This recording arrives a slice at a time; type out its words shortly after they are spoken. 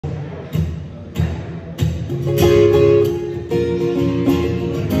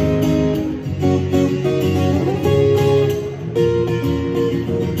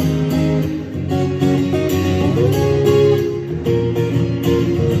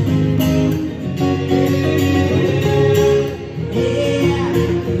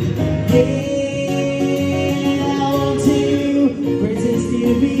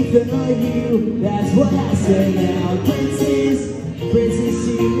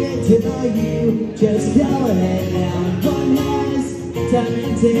just go ahead now. And one has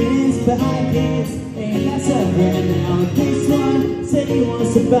diamonds in his pockets, ain't that so right now? This one said he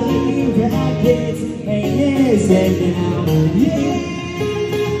wants to buy you rackets, ain't in his head now. Yeah.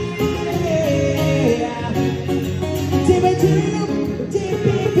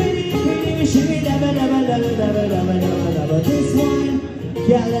 This one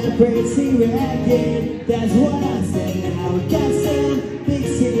got a crazy racket, that's what I say now. Got some big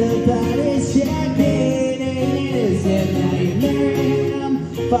seal about his jacket, ain't in his head now. You marry him,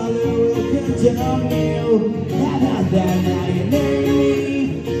 father will condone you. How about that now? You marry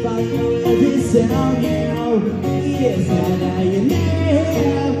me, father will disown you. Yes, now you marry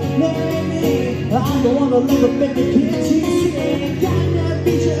me. I'm the one that love a baby, can't you see? Got that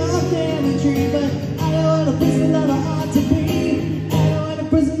picture of them tree, but I don't want a prison lover ought to be. I don't want a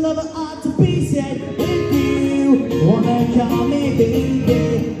prison lover ought to be. Said if you wanna call me baby,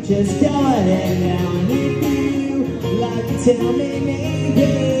 just go ahead now. And if you like to tell me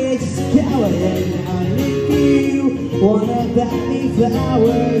maybe, just go ahead now. And if you wanna buy me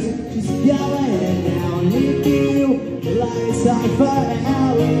flowers, just go ahead now. And if you like to talk for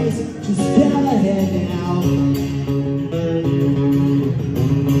hours, just go ahead now.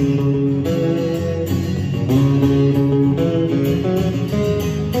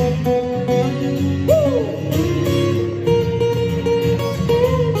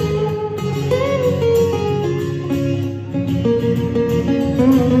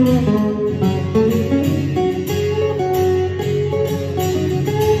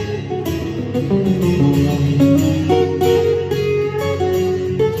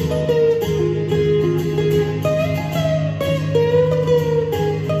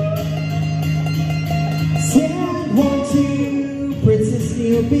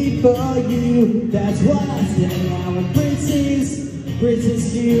 Before you, that's what I say now. And princess,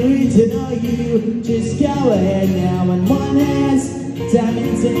 you adore you. Just go ahead now. And one has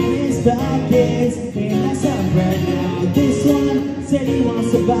diamonds in his pockets, ain't that some right now? This one said he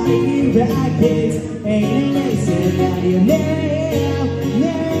wants to buy you rackets, ain't in his head now. You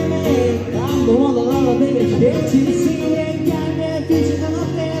marry me. I'm the one that love a baby, can't you see? Ain't got that future of a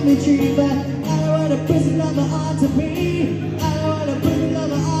family tree, but I don't want a prison lover ought to be.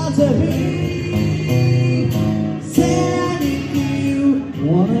 Said if you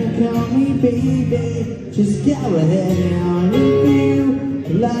wanna call me baby, just go ahead now. And if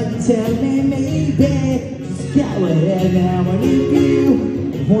you like to tell me maybe, just go ahead now. And if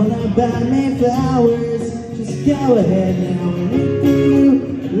you wanna buy me flowers, just go ahead now. And if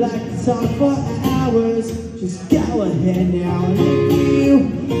you like to talk for hours, just go ahead now. And if you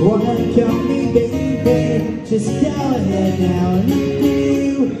wanna call me baby, just go ahead now. And if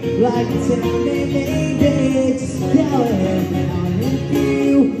you like to tell me maybe, just go ahead now. And if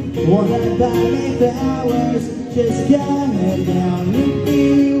you wanna buy me flowers, just go ahead now. And if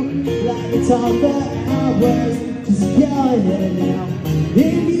you like to talk for hours, just go ahead now.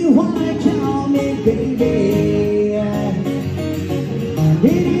 If you wanna call me baby,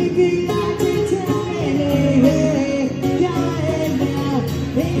 if you like to tell me maybe, go ahead now.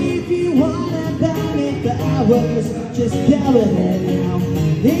 If you wanna buy me flowers, just go ahead now.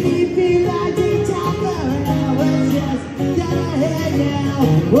 If you like to talk for hours, just go ahead now.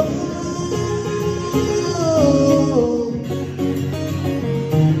 Whoa.